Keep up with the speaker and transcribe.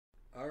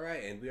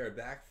Alright, and we are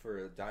back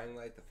for Dying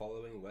Light the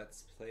Following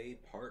Let's Play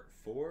Part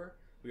 4.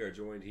 We are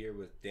joined here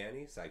with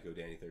Danny, Psycho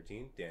Danny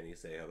 13. Danny,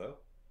 say hello.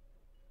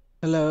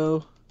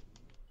 Hello.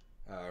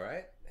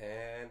 Alright,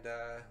 and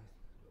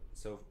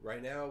so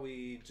right now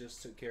we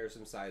just took care of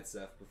some side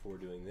stuff before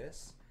doing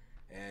this,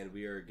 and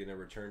we are going to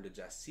return to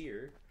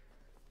Jasir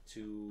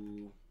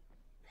to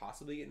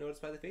possibly get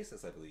noticed by the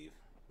Faceless, I believe.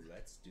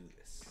 Let's do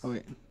this. Oh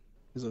wait,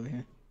 he's over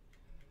here.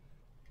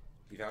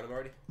 You found him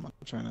already? I'm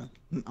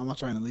not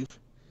trying to leave.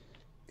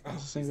 Oh,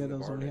 It's the same he's guy in the that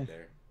was bar over right here.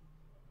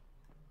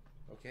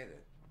 there. Okay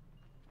then.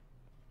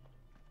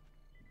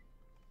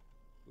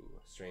 Ooh,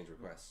 strange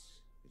request.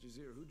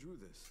 Jazir, who drew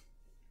this?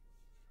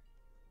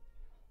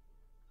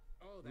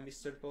 Oh, that's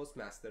Mr.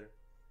 Postmaster.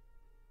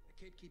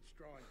 the kid keeps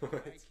drawing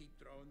them. I keep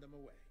throwing them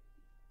away.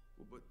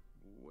 Well, but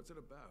what's it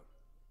about?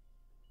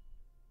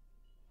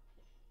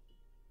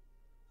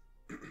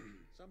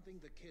 Something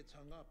the kid's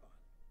hung up on.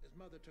 His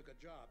mother took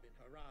a job in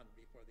Haran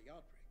before the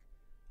outbreak.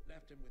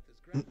 Left him with his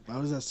grandparents. Why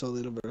was that so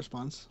late of a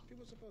response? She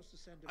was supposed to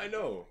send him. I a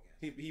know.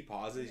 gift, I He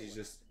pauses. He's guess.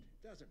 just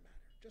Doesn't matter.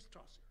 Just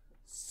toss it.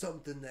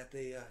 something that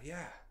they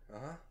yeah.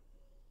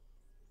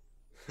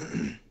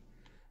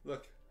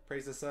 Look,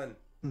 praise the sun.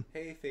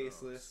 Hey,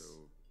 Faceless. Oh, so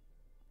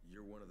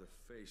you're one of the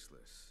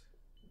Faceless.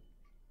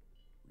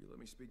 Will you let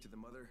me speak to the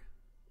mother?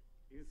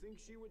 You think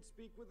she would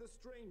speak with a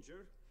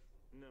stranger?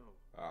 No.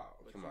 Oh,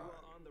 But come you on.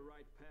 are on the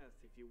right path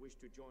if you wish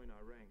to join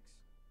our ranks.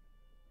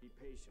 Be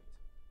patient.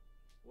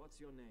 What's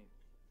your name?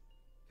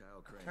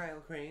 Kyle Crane. Kyle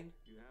Crane.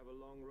 You have a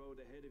long road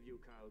ahead of you,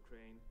 Kyle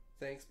Crane.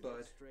 Thanks, Do not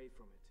bud. stray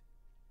from it.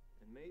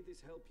 And may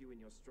this help you in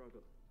your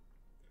struggle.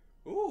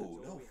 Ooh,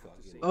 That's all no we have to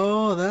fucking. say.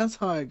 Oh, that's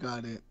how I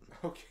got it.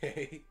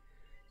 Okay.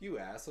 You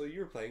asshole, you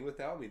were playing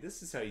without me.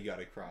 This is how you got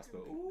a crossbow.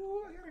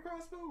 Ooh, I got a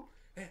crossbow.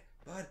 Hey,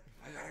 bud,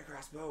 I got a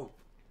crossbow.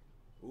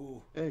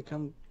 Ooh. Hey,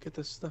 come get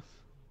this stuff.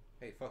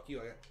 Hey, fuck you.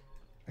 I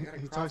got a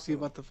crossbow. He talks to you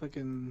about the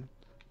fucking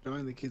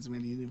drawing the kids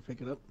made. You didn't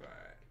pick it up. Right.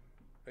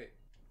 Wait.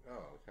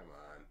 Oh, come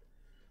on.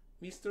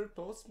 Mr.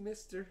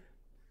 Postmaster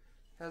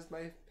has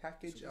my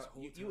package. So this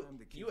whole You time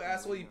the kid's you been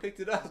asshole, you waiting on picked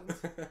it up.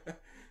 presents?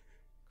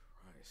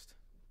 Christ.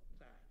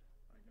 Sad.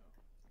 I know.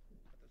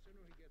 But the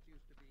sooner he gets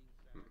used to being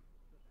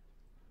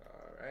sad,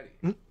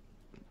 Alrighty.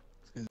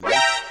 Excuse me.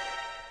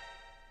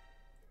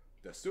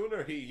 The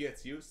sooner he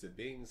gets used to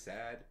being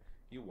sad,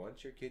 you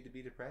want your kid to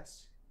be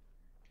depressed?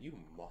 You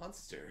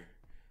monster.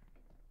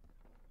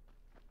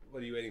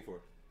 What are you waiting for?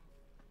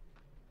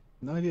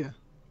 No idea.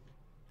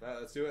 Alright,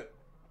 let's do it.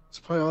 It's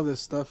probably all this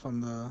stuff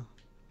on the.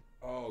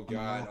 Oh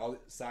god, all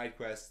side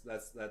quests.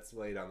 Let's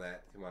wait on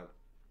that. Come on.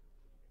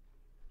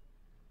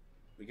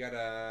 We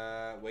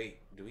gotta wait.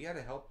 Do we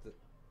gotta help the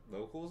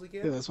locals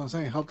again? Yeah, that's what I'm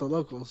saying. Help the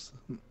locals.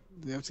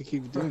 They have to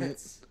keep doing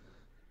it.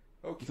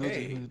 I told you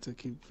Okay. to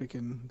keep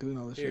freaking doing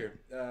all this Here,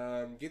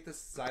 shit. get the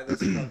silas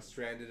truck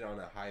stranded on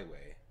a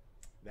highway.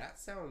 That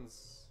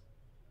sounds.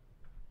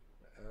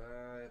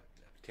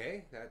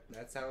 Okay.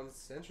 That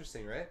sounds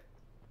interesting, right?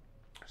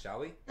 Shall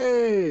we?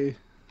 Hey!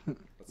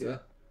 What's Yeah.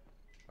 up?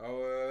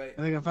 Oh wait.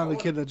 I think I found the want-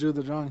 kid that drew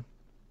the drawing.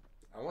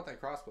 I want that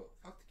crossbow.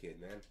 Fuck the kid,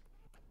 man.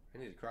 I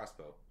need a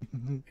crossbow.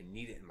 Did I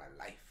need it in my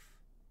life.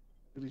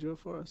 he draw it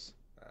for us?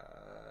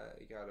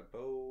 I got a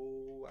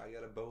bow. I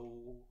got a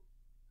bow.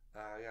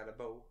 I got a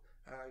bow.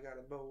 I got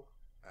a bow.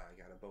 I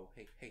got a bow.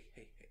 Hey, hey,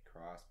 hey, hey.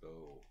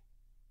 Crossbow.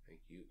 Thank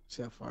you.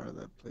 See how far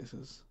that place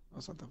is. Oh,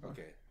 it's not that far.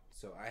 Okay,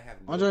 so I have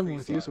I'm no driving free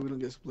with you slot. so we don't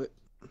get split.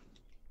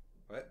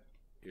 What?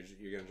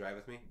 You're gonna drive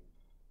with me?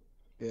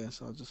 Yeah,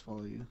 so I'll just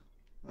follow you.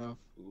 I'll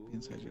Ooh. be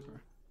inside your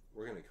car.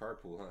 We're gonna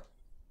carpool, huh?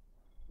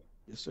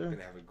 Yes, We're sir.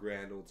 gonna have a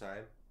grand old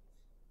time.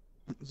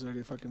 It's already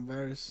a fucking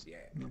virus. Yeah.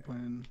 No point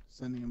in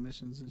sending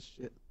emissions and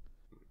shit.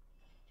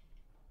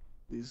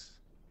 These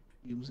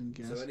fumes and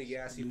gas. So any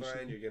gas you pollution.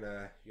 find, you're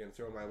gonna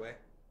throw my way.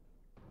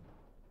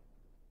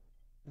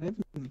 I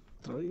didn't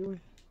throw you away.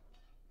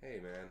 Hey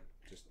man,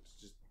 just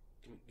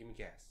give me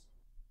gas.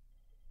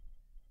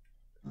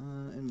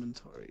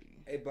 Inventory.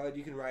 Hey bud,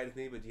 you can ride with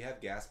me, but do you have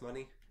gas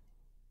money?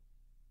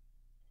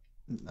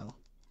 No.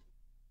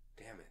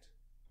 Damn it.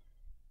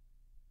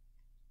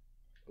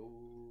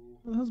 Ooh.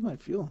 What the hell's my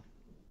fuel?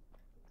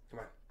 Come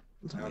on.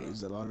 I No, no.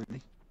 used it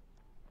already.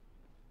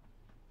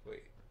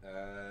 Wait.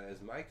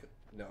 Is my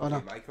no? Oh, Okay,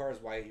 no. my car is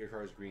white. Your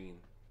car is green.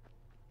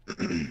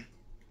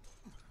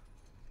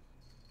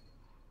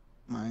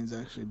 Mine's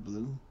actually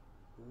blue.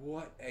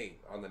 What? Hey,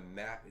 on the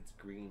map it's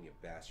green, you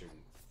bastard.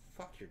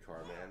 Fuck your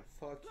car, man.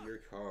 Fuck your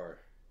car.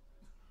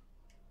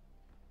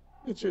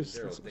 It's just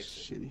Daryl it's so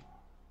Dixon. shitty.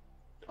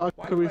 Oh,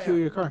 Why could do I refuel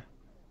have- your car.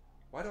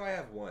 Why do I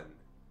have one?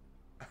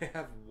 I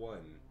have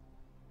one.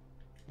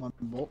 One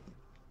bolt.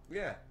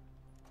 Yeah.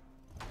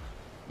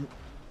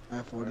 I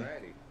have 40.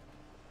 Alrighty.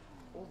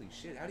 Holy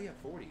shit! How do you have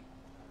 40?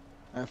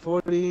 I have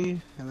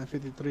 40, and then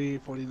 53,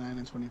 49,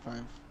 and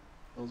 25.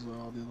 Those are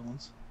all the other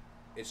ones.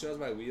 It shows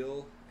my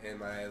wheel and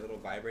my little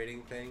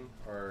vibrating thing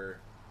are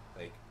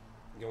like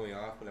going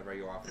off whenever I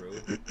go off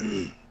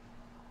road.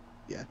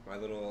 Yeah. My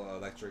little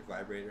electric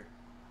vibrator.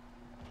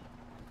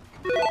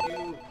 Fuck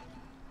you.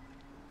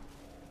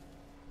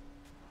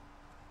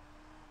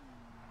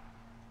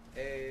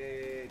 Hey.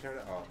 turn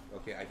it? Oh,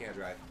 okay, I can't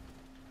drive.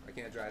 I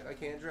can't drive. I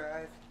can't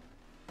drive.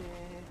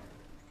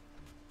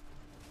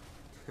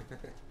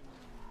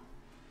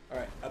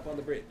 Alright, up on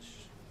the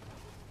bridge.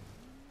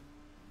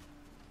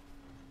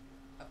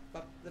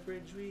 Up the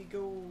bridge we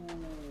go.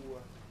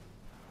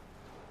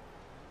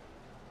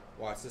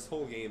 Watch, this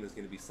whole game is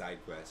going to be side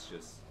quests.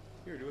 Just,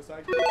 here, do a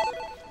side quest.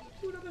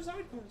 Do another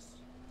side quest.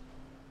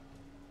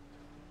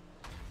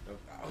 Oh,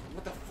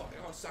 what the fuck?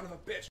 Oh, son of a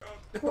bitch. Oh.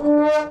 Hey,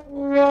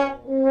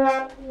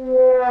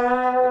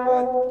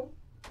 bud.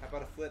 How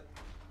about a flip?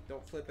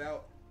 Don't flip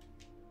out.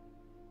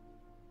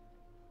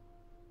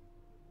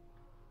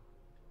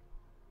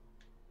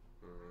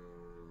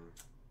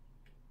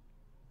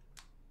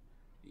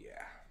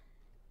 Yeah.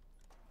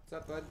 What's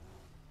up, bud?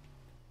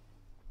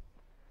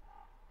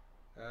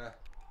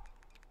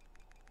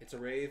 It's a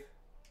rave.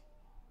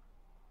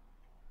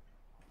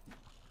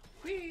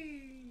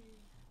 Whee!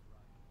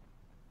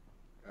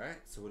 Alright,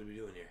 so what are we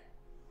doing here?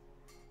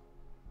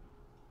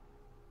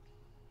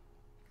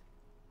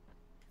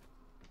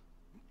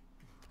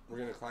 We're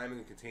gonna climb in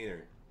the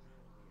container.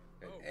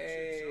 And Oh,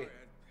 hey! shit,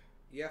 sorry.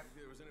 Yef. If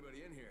there was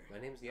anybody in here. My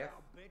name's Yef.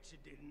 I'll bet you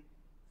didn't.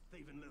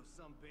 Thieving little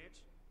sumbitch.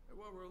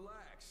 Well,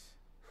 relax.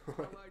 It's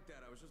not like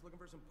that. I was just looking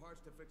for some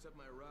parts to fix up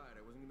my ride.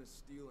 I wasn't gonna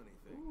steal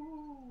anything.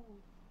 Ooh.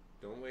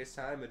 Don't waste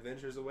time.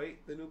 Adventures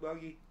await the new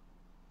buggy.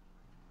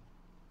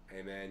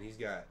 Hey man, he's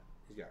got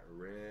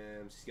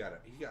rims. He's got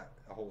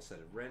a whole set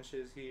of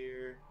wrenches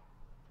here.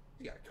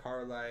 He's got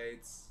car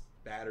lights,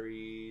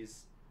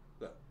 batteries.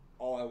 Look,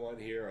 all I want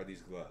here are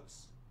these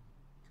gloves.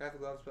 Can I have the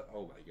gloves? But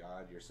oh my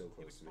God, you're so If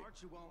close it's to me.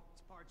 parts you want,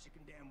 it's parts you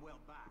can damn well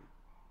buy.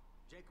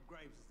 Jacob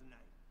Graves is the name.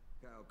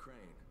 Kyle Crane.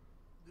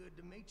 Good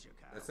to meet you,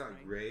 Kyle. That's not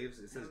Crane. Graves.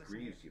 It Now says listen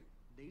Greaves. here.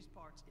 You These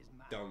parts is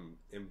mine. dumb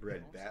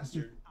inbred Want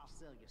bastard. some? I'll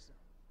sell you some,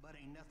 but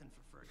ain't nothing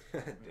for free.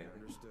 Damn Yeah, it.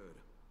 understood.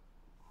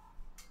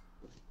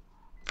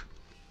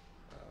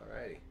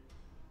 Alrighty.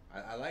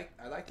 I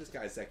like this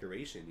guy's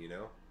decoration. You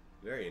know,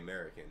 very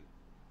American.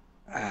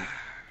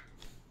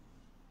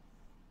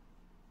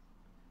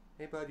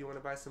 Hey bud, you want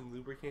to buy some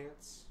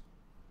lubricants?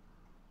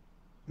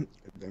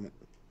 Damn it.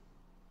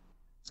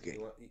 It's gay.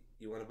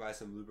 You want to buy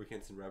some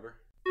lubricants and rubber?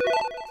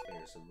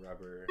 Here's some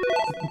rubber,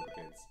 some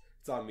lubricants.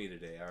 It's on me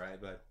today, all right,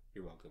 bud.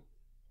 You're welcome.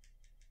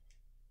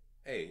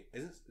 Hey,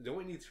 don't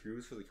we need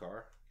screws for the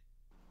car?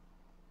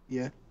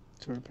 Yeah,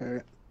 to repair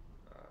it.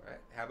 All right.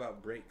 How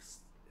about brakes?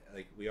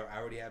 Like I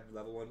already have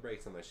level 1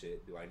 brakes on my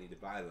shit. Do I need to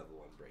buy level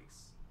 1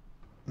 brakes?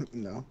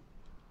 No.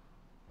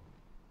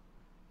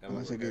 That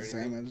won't Unless it repair gets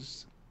anything?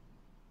 damaged.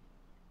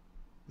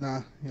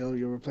 Nah,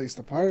 you'll replace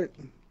the part.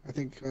 I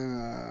think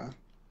that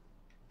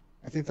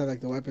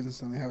like the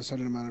weapons only have a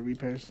certain amount of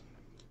repairs.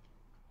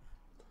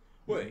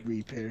 Wait.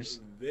 Repairs.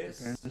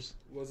 This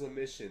was a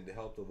mission to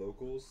help the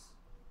locals.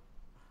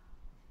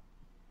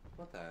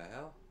 What the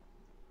hell?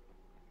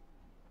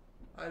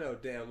 I know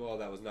damn well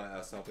that was not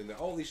us helping them.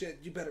 Holy shit,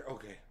 you better...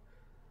 Okay.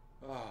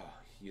 Oh,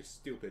 you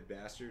stupid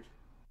bastard.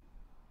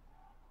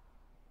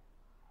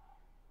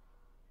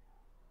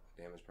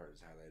 Damage part is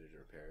highlighted to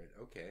repair it.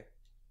 Okay.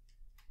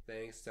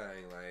 Thanks,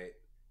 Dying Light.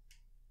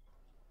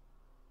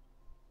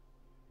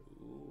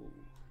 Ooh,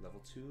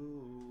 level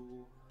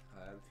 2.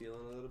 I'm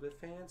feeling a little bit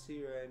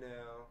fancy right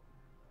now.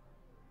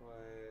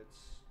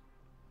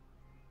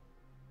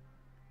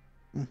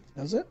 What?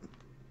 That's it?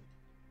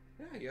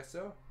 Yeah, I guess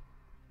so.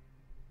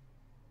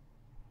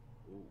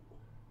 Ooh.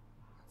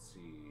 Let's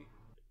see.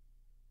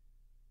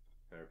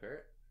 Can I repair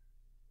it?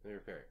 Let me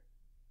repair it.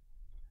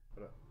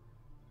 What up?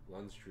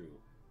 One screw.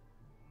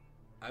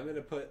 I'm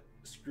gonna put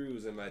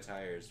screws in my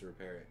tires to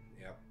repair it.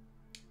 Yep.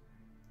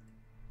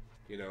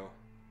 You know,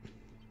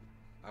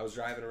 I was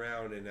driving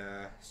around and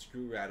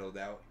screw rattled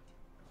out.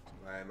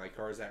 My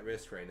car's at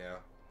risk right now.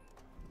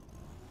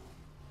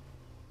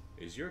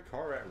 Is your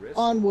car at risk?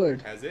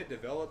 Onward. Has it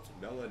developed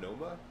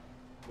melanoma?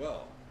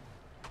 Well,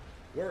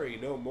 worry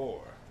no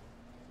more.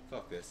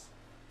 Fuck this.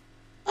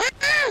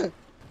 Ah!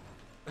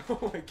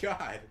 Oh my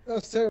God. That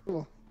was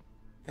terrible.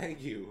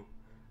 Thank you.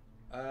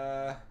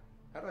 How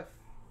do I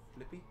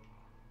flippy?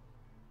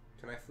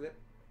 Can I flip?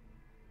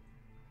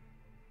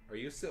 Are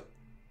you still...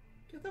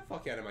 Get the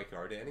fuck out of my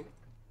car, Danny.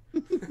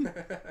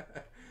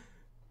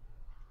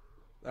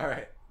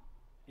 Alright.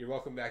 You're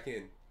welcome back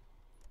in.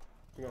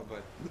 Come on,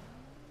 bud.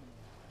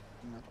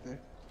 Not there.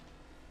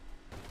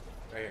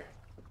 Right here.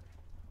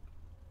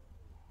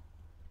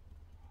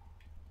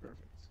 Perfect.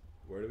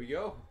 Where do we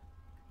go?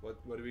 What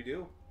do we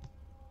do?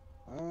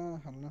 I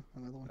don't know.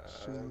 Another one. Just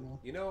choose another one.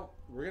 You know,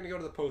 we're gonna go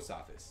to the post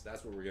office.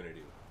 That's what we're gonna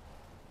do.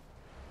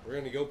 We're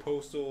gonna go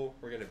postal.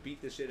 We're gonna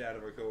beat the shit out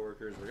of our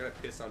coworkers. We're gonna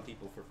piss on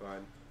people for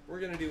fun. We're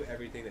gonna do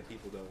everything that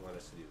people don't want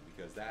us to do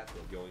because that's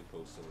what going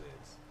postal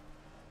is.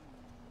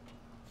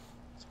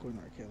 Let's go to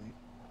R. Kelly.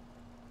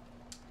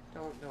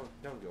 Don't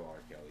go R.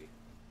 Kelly.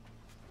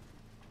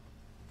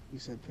 You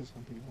said piss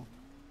on people.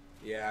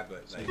 Yeah,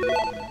 but So like, you said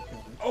R. Kelly.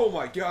 oh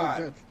my Oh, God!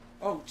 good.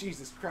 Oh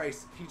Jesus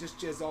Christ! He just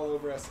jizzed all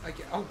over us. I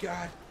can't. Oh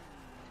God!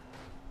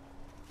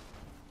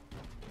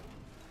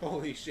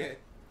 Holy shit!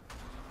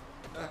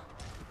 Ah!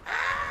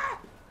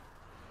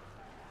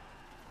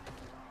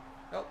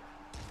 Help!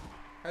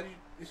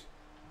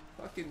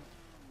 Fucking.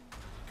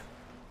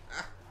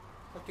 Ah.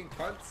 Fucking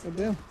cunts. God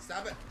damn.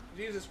 Stop it.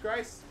 Jesus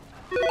Christ.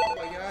 Oh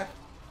my god.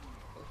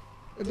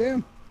 God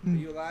damn. Are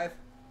you alive?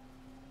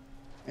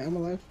 Yeah, I'm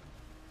alive.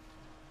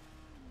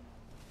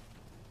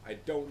 I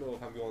don't know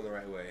if I'm going the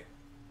right way.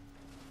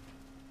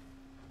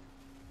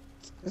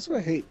 That's what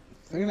I hate.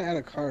 They're gonna add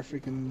a car,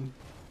 freaking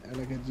add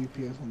like a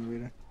GPS on the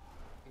radar.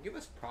 Give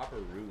us proper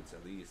routes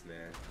at least,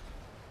 man.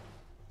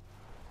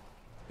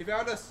 He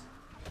found us.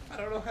 I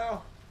don't know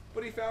how,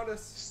 but he found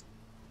us.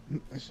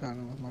 I shot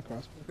him with my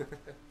crossbow.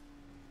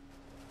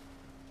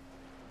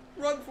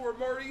 Run for it,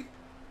 Marty.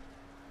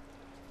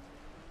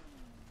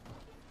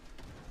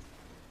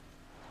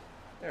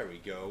 There we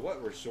go.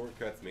 What were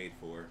shortcuts made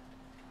for?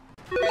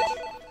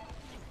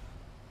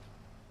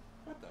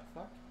 What the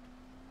fuck?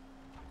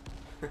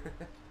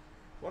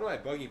 One of my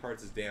buggy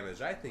parts is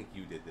damaged. I think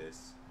you did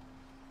this.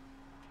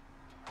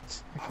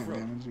 I can't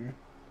damage your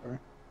car.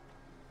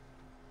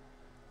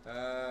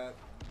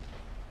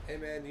 Hey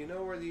man, do you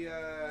know where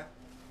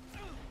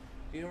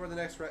the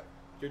next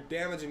You're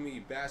damaging me,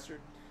 you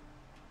bastard.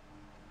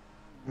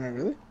 Alright,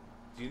 really?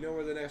 Do you know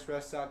where the next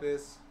rest stop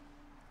is?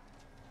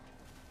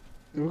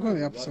 Dude, we're going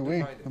the opposite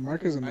way. The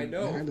marker's in I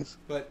know, behind us.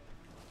 but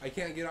I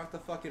can't get off the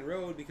fucking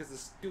road because of the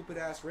stupid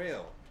ass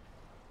rail.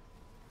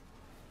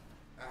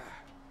 Ah.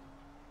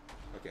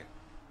 Okay.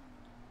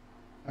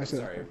 I I'm said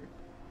sorry.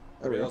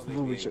 Rails Rails make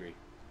me angry.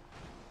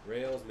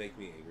 Rails make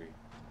me angry.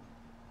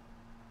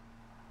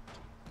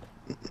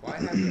 Why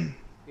have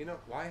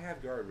why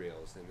have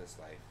guardrails in this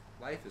life?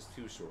 Life is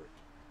too short.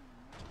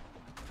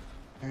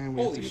 And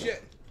we Holy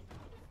shit!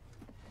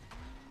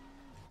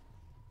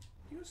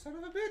 You son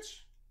of a bitch!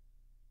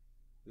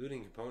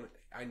 Looting component.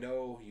 I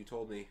know you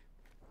told me.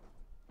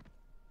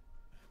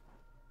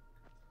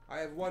 I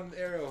have one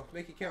arrow.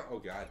 Make it count. Oh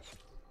god.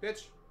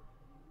 Bitch!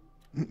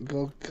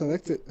 Go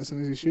collect it as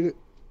soon as you shoot it.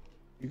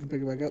 You can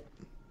pick it back up.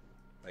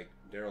 Like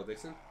Daryl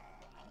Dixon?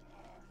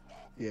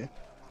 Yeah.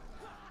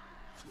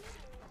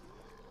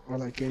 Or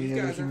like any These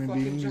other guys are human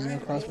fucking being using a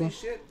giant. crossbow. Holy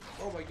shit!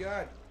 Oh my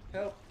god!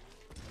 Help!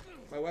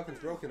 My weapon's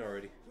broken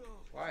already.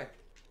 Why?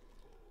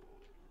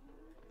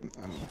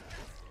 I don't know.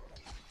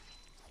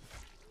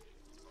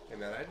 Hey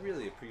man, I'd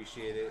really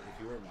appreciate it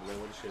if you weren't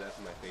blowing shit up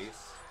in my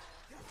face.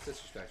 It's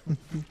disrespectful.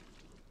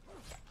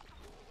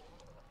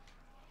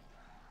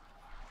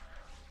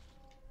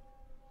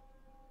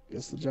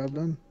 Gets the job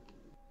done.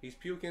 He's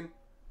puking.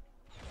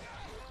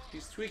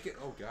 He's tweaking.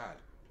 Oh god.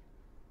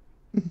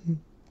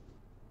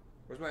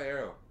 Where's my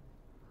arrow?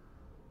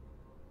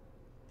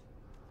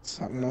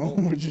 I don't know.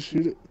 Where'd you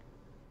shoot it?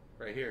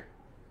 Right here.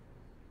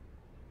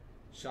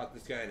 Shot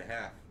this guy in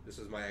half. This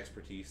was my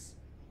expertise.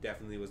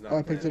 Definitely was not Oh,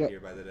 I picked it planted up. here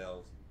by the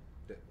Dells.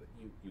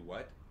 You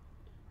what?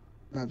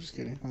 No, I'm just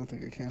kidding. I don't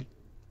think I can.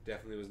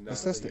 Definitely was not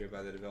Let's test put it. here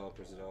by the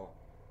developers at all.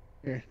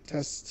 Here,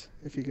 test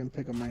if you can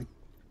pick up mine.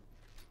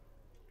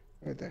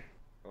 Right there.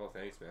 Oh,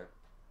 thanks, man.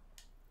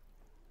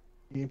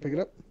 You can pick it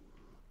up?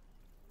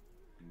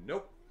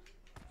 Nope.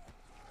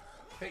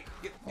 Hey,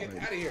 get Alright.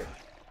 out of here.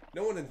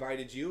 No one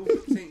invited you.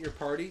 This ain't your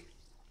party.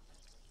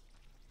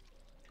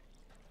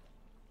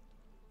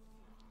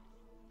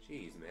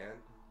 Jeez, man.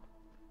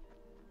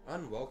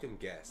 Unwelcome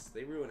guests.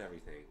 They ruin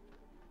everything.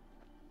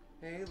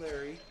 Hey,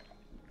 Larry.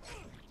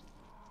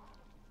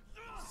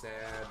 Sad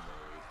Larry.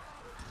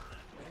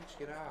 Why didn't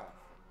you get off?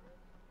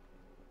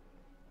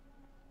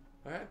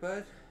 Alright,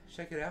 bud.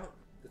 Check it out.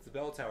 It's the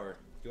bell tower.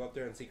 Go up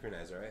there and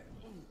synchronize, alright?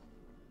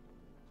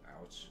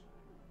 Ouch.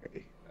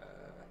 Ready.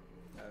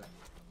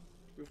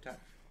 Rooftop.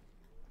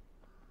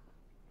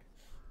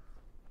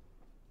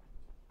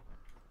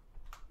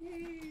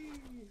 Yay!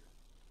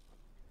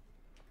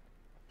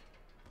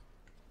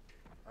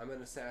 I'm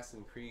an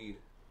Assassin Creed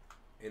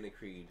in a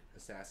creed.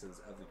 Assassins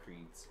of the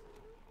creeds.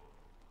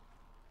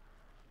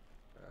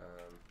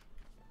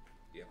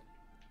 Yep.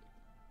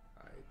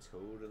 I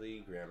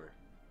totally grammar.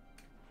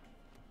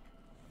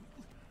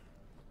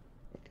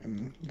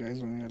 And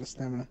guys running out of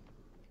stamina.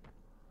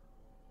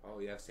 Oh,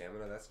 you have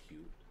stamina? That's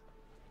cute.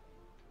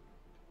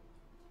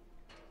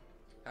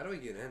 How do I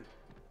get in?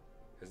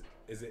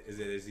 Is it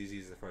as easy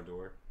as the front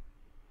door?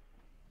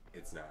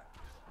 It's not.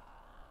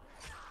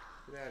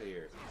 Get out of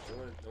here. No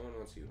one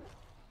wants you.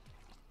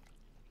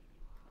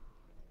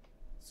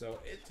 So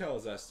it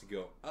tells us to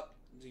go up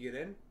to get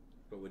in,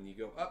 but when you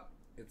go up,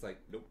 it's like,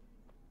 nope.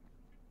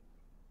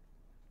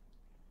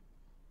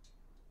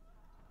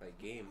 Like,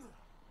 game,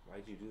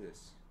 why'd you do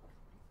this?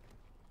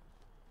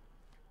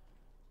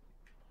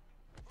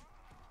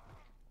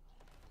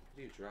 What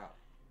do you drop?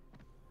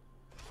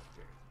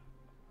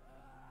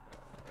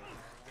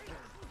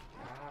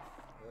 Half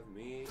of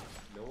me.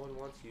 No one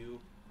wants you.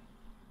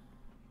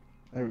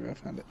 There we go, I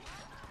found it.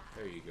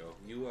 There you go.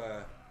 You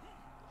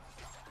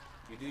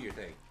do your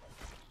thing.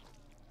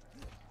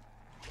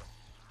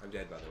 I'm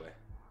dead, by the way.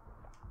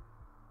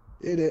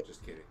 Did it.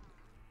 Just kidding.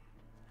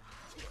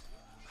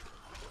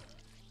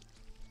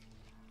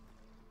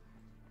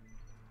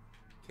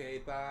 Okay,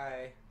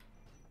 bye.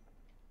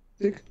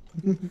 Dick.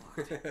 Great.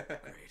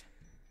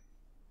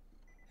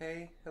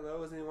 Hey,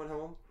 hello, is anyone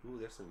home? Ooh,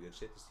 there's some good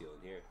shit to steal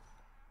in here.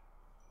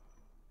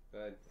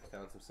 Good. I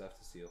found some stuff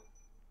to steal.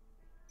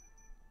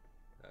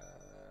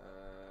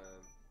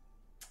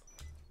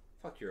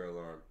 Fuck your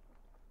alarm.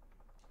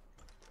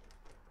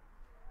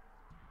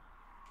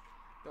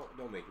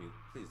 Don't make me.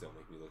 Please don't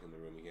make me look in the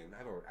room again.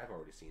 I've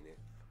already seen it.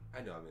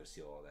 I know I'm gonna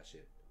steal all that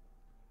shit.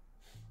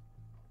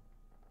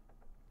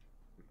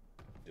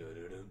 Dun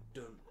dun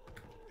dun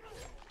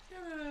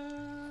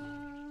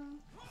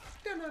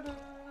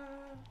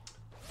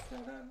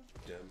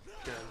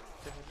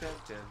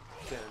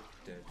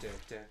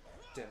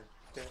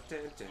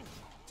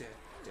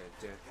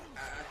dun.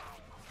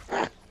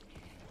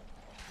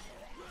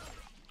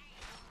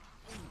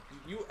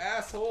 You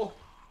asshole!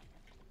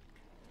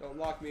 Don't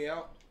lock me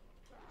out.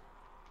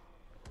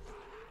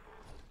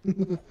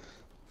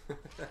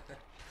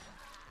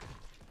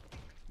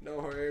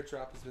 No, her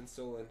airdrop has been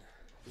stolen.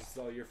 This is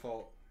all your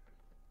fault.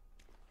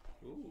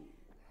 Ooh,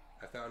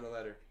 I found a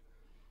letter.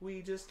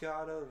 We just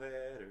got a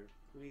letter.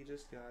 We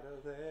just got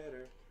a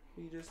letter.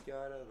 We just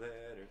got a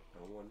letter.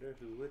 I wonder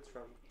who it's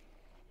from.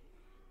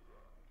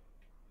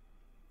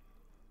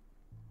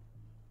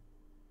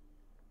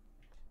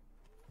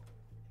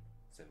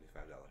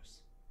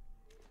 $75.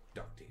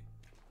 Duct tape.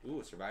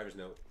 Ooh, a survivor's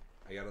note.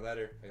 I got a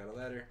letter. I got a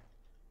letter.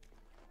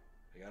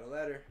 I got a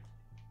letter.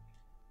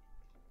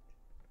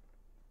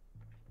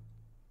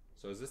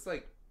 So is this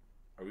like,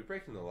 are we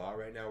breaking the law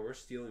right now? We're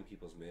stealing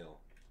people's mail.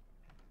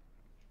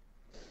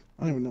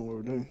 I don't even know what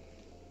we're doing.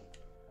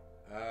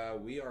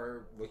 We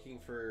are looking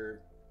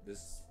for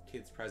this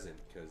kid's present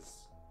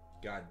because,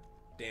 god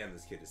damn,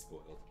 this kid is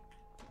spoiled.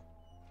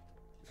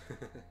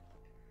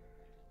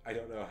 I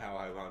don't know how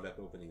I wound up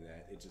opening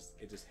that. It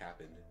just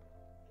happened.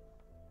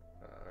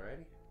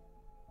 Alrighty.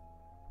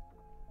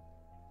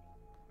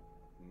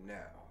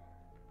 Now,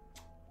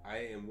 I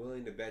am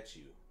willing to bet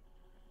you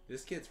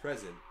this kid's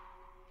present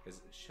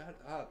is. Shut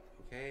up,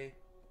 okay?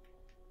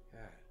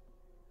 God.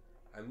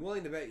 I'm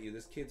willing to bet you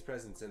this kid's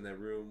present's in the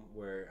room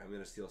where I'm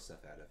gonna steal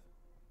stuff out of.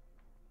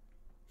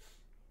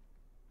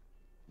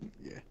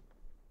 Yeah.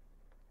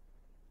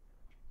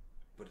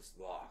 But it's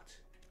locked.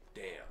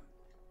 Damn.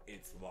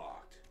 It's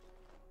locked.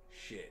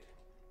 Shit.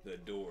 The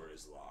door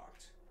is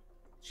locked.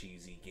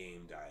 Cheesy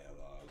game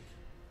dialogue.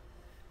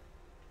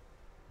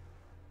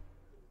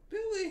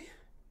 Billy!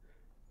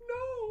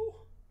 No!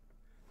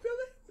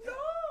 Billy,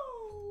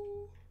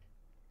 no!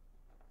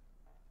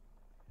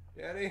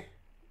 Danny,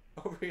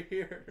 over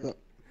here.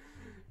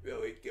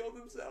 Billy killed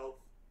himself.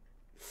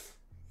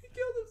 He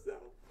killed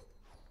himself.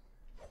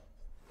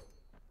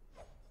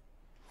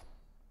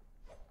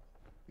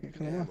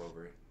 Yeah, I'm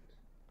over it.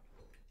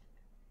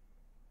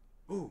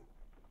 Ooh.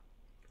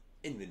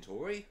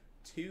 Inventory.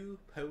 2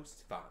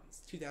 post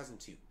funds.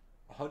 2002.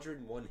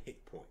 101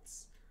 hit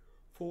points.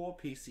 4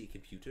 PC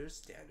computers.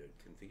 Standard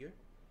configure.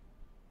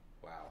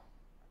 Wow.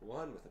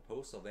 1 with a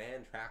postal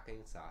van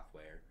tracking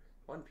software.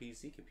 1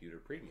 PC computer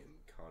premium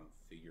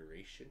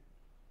configuration.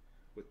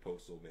 With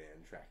postal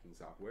van tracking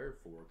software.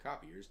 4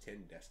 copiers.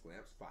 10 desk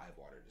lamps. 5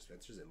 water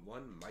dispensers. And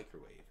 1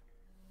 microwave.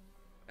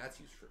 That's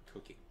used for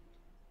cooking.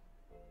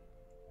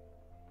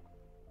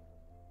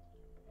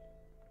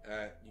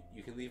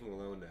 You can leave him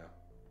alone now.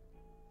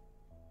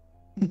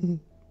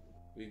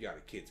 We've got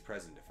a kid's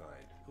present to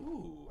find.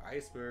 Ooh,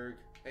 iceberg.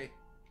 Hey,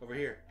 over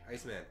here.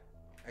 Iceman.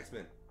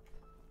 X-Men.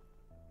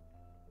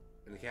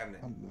 In the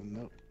cabinet.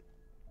 Nope.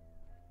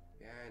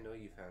 Yeah, I know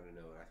you found a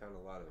note. I found a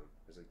lot of them.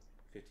 There's like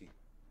 50.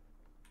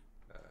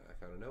 I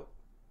found a note.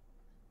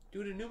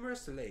 Due to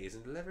numerous delays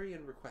in delivery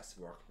and requests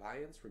of our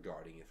clients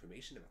regarding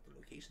information about the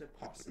location of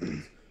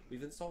parcels,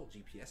 we've installed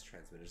GPS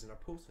transmitters and our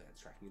post vans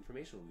tracking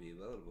information will be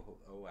available.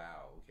 Oh,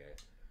 wow. Okay.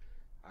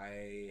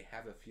 I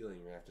have a feeling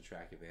we're going to have to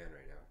track a van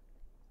right now.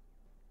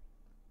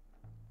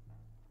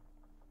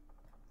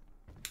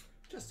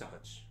 Just a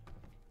hunch.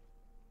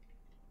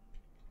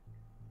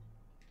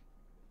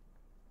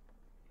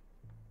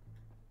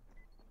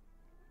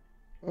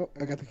 Oh,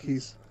 I got the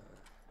keys.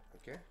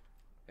 Okay.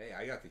 Hey,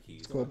 I got the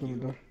keys. Let's go open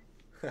the door.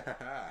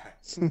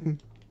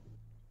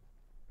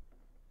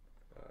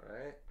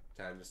 Alright.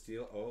 Time to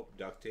steal. Oh,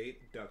 duct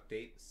tape,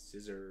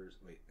 scissors.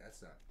 Wait,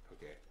 that's not.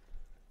 Okay.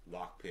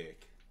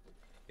 Lockpick.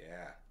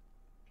 Yeah.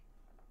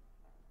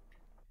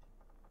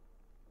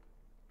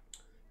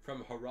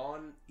 From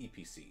Haran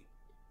EPC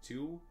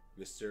to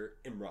Mr.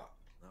 Imrat.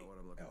 Not what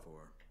I'm looking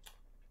for.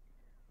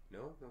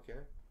 No? Okay.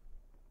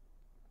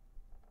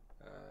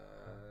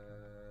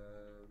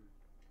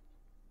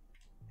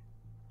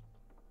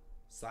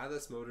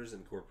 Silas Motors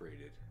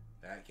Incorporated.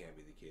 That can't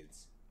be the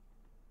kids.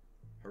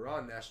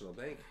 Haran National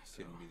Bank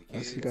couldn't be the I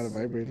kids. see got a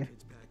vibrator.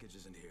 Kid's package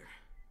isn't here.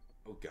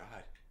 Oh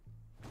God.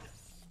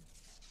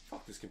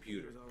 Fuck this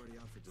computer. It was already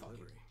out for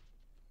delivery.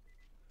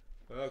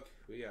 Look,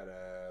 we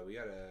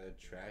gotta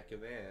track a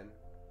van.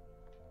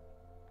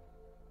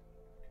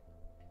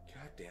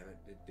 God damn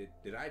it!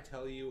 Did I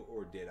tell you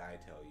or did I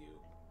tell you?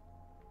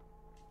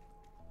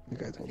 I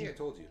think I told you. I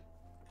told you.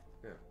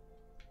 Yeah.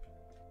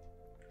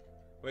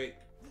 Wait.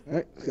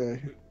 Alright,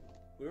 okay.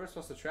 We weren't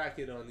supposed to track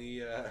it on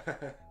the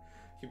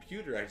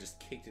computer I just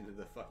kicked into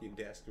the fucking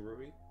desk, were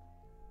we?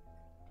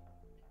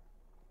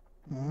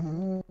 I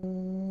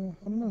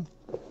don't know.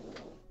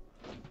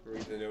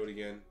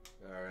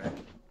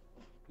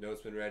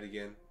 in red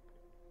again.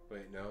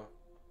 Wait, no.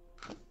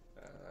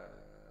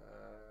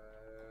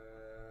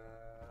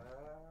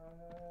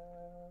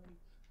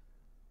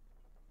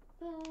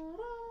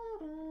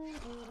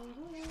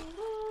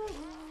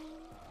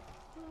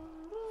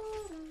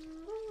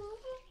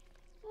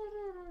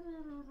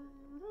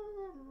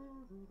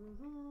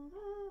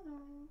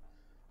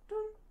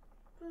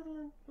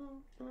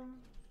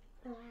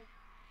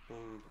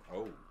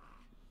 Oh.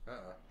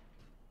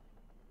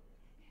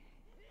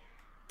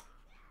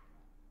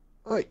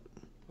 Oi,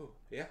 Oh,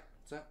 yeah?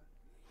 What's up?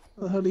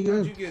 how the hell do you get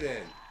How'd in? you get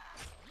in?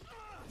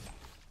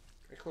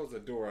 I closed the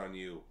door on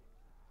you.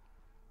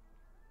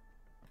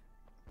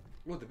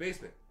 Oh, the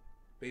basement.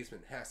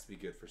 Basement has to be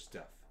good for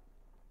stuff.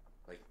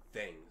 Like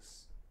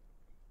things.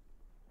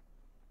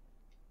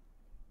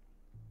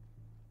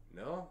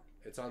 No?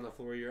 It's on the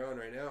floor you're on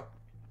right now.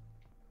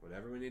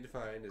 Whatever we need to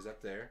find is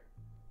up there.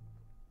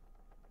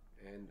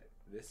 And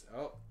this...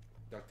 Oh,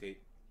 duct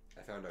tape.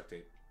 I found duct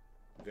tape.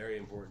 Very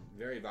important.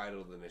 Very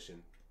vital to the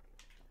mission.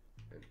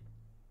 And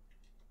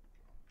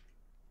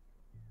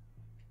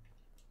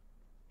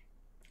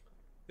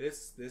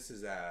this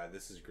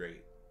is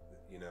great.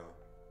 You know,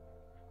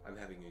 I'm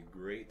having a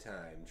great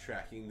time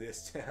tracking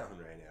this down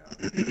right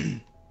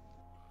now.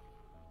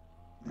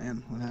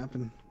 Man, what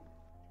happened?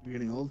 You're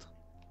getting old.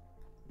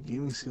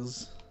 Gaming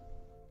skills.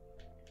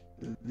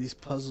 These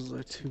puzzles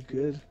are too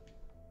good.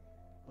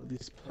 Well,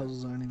 these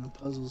puzzles aren't even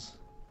puzzles.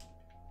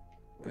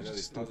 I They're know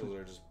these just puzzles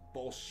stupid. are just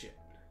bullshit.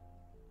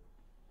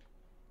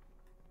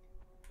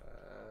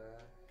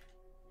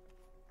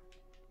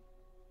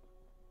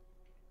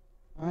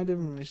 Find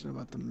information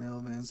about the mail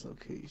van's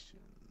location.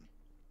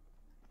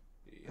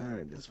 Yeah.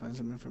 Alright, let's find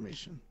some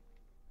information.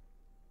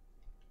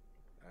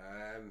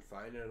 I'm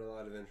finding a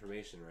lot of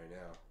information right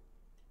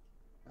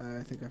now.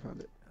 I think I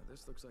found it. Now,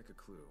 this looks like a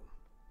clue.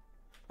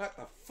 What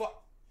the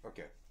fuck?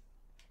 Okay.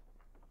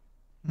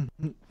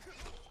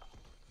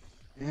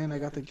 And I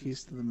got the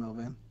keys to the mail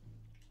van.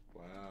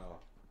 Wow.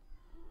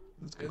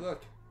 Let's Hey, go.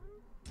 look.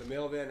 The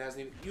mail van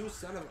hasn't even... You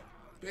son of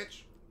a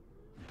bitch.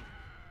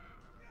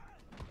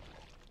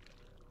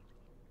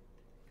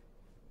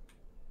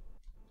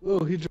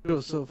 Whoa, he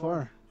drove so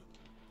far.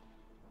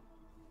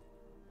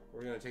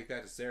 We're going to take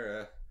that to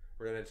Sarah.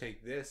 We're going to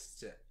take this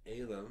to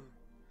Alem.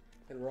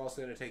 And we're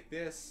also going to take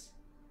this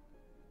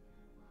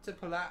to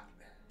Palat.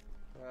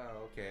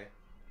 Wow, okay.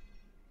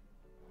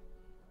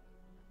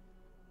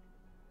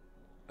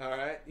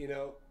 Alright, you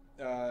know,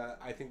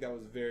 I think that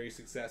was very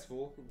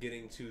successful,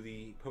 getting to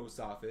the post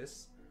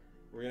office.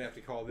 We're going to have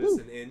to call this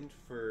an end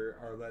for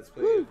our Let's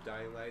Play of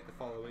Dying Light, the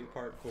following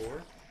part 4.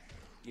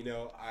 You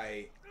know,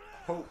 I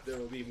hope there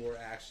will be more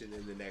action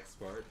in the next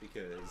part,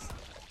 because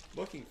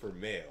looking for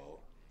mail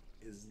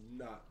is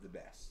not the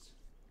best.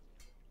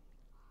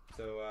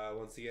 So,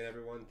 once again,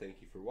 everyone, thank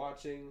you for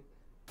watching.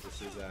 This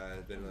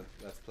has been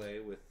a Let's Play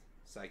with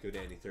Psycho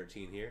Danny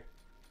 13 here.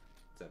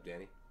 What's up,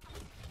 Danny?